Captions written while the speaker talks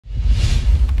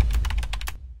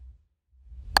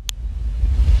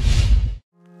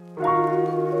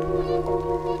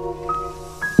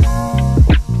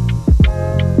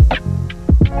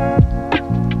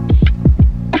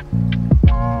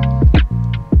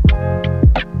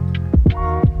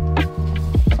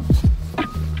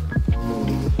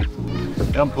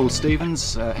I'm Paul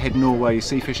Stevens, head Norway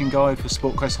sea fishing guide for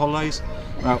Sportquest holidays.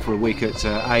 We're out for a week at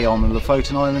ATOL and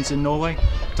Lofoten Islands in Norway,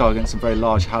 targeting some very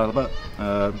large halibut.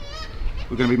 We're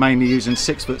going to be mainly using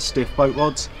 6-foot stiff boat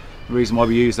rods. The reason why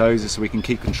we use those is so we can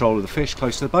keep control of the fish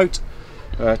close to the boat.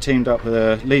 Teamed up with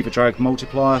a lever drag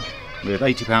multiplier with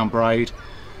 80-pound braid,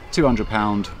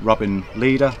 200-pound rubbing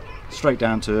leader, straight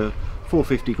down to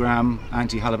 450-gram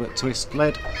anti-halibut twist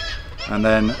lead, and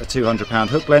then a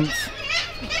 200-pound hook length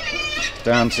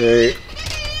down to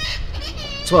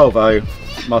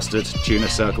 12-0 mustard tuna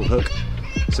circle hook,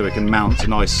 so we can mount a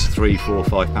nice 3, 4,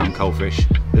 5-pound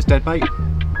coalfish as dead bait.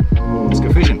 Let's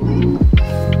go fishing.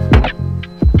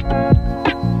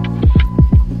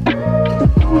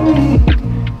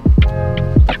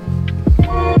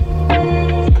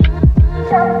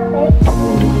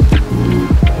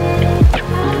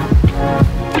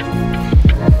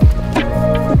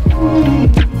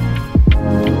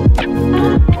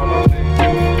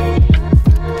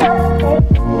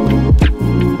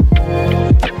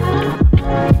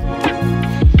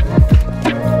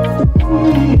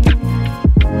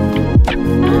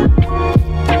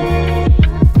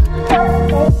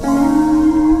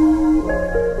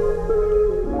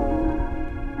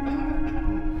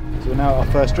 Now our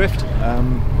first drift, got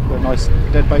a nice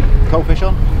dead bait coalfish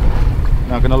on.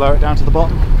 Now I'm going to lower it down to the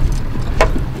bottom.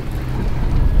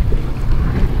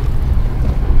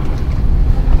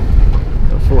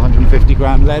 Got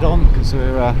 450-gram lead on because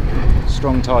we're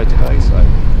strong tide today, so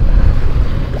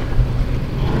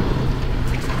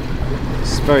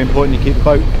it's very important you keep the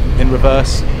boat in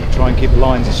reverse, try and keep the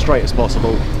lines as straight as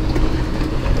possible.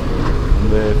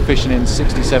 We're fishing in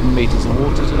 67 metres of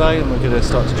water today, and we're going to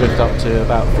start to drift up to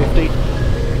about 50.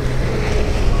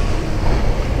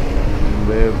 And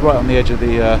we're right on the edge of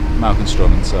the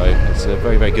Malcolmstrongen, so it's a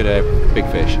very, very good big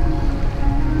fish.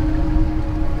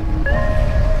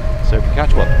 So if we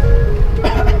catch one.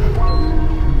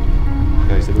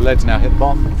 Okay, so the lead's now hit the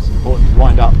bottom. It's important to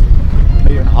wind up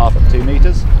 1.5 metres at 2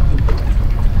 metres.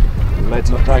 The lead's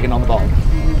not dragging on the bottom.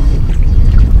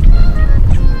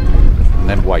 And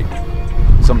then wait.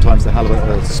 Sometimes the halibut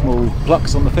are small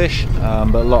plucks on the fish,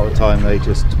 but a lot of the time they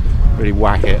just really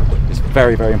whack it. It's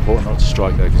very, very important not to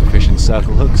strike though, because we're fishing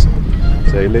circle hooks.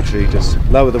 So you literally just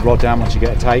lower the rod down once you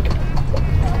get a take,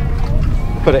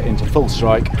 put it into full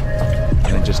strike,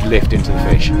 and then just lift into the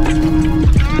fish.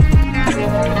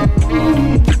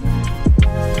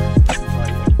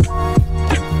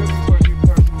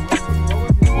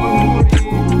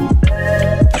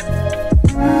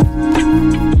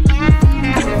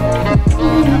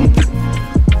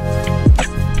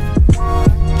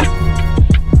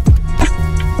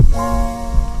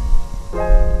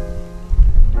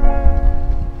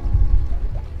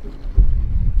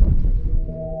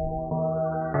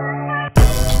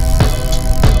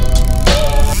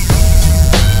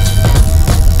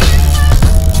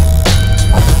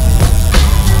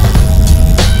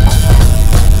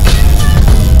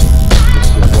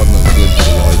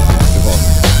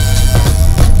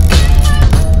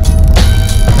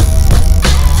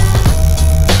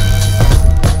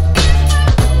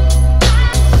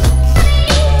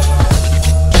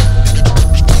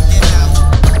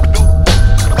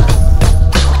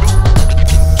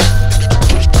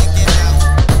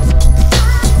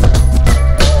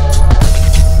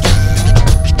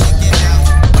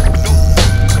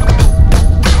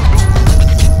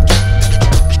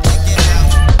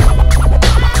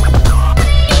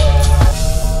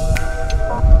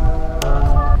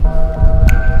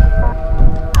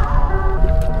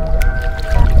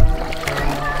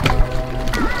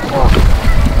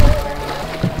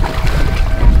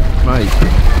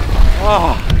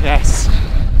 Oh, yes.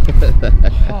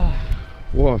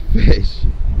 What a fish.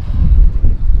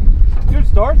 Good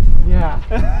start. Yeah.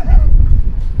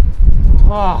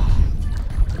 Oh.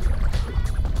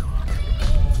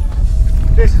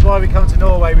 This is why we come to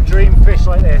Norway. We dream fish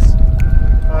like this.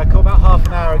 Caught about half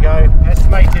an hour ago,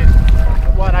 estimated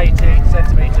at 180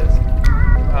 centimetres,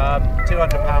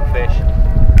 200-pound fish.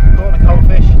 Caught a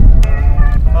coalfish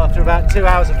after about 2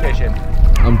 hours of fishing.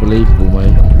 Unbelievable,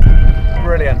 mate.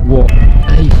 Brilliant. What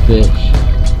a fish.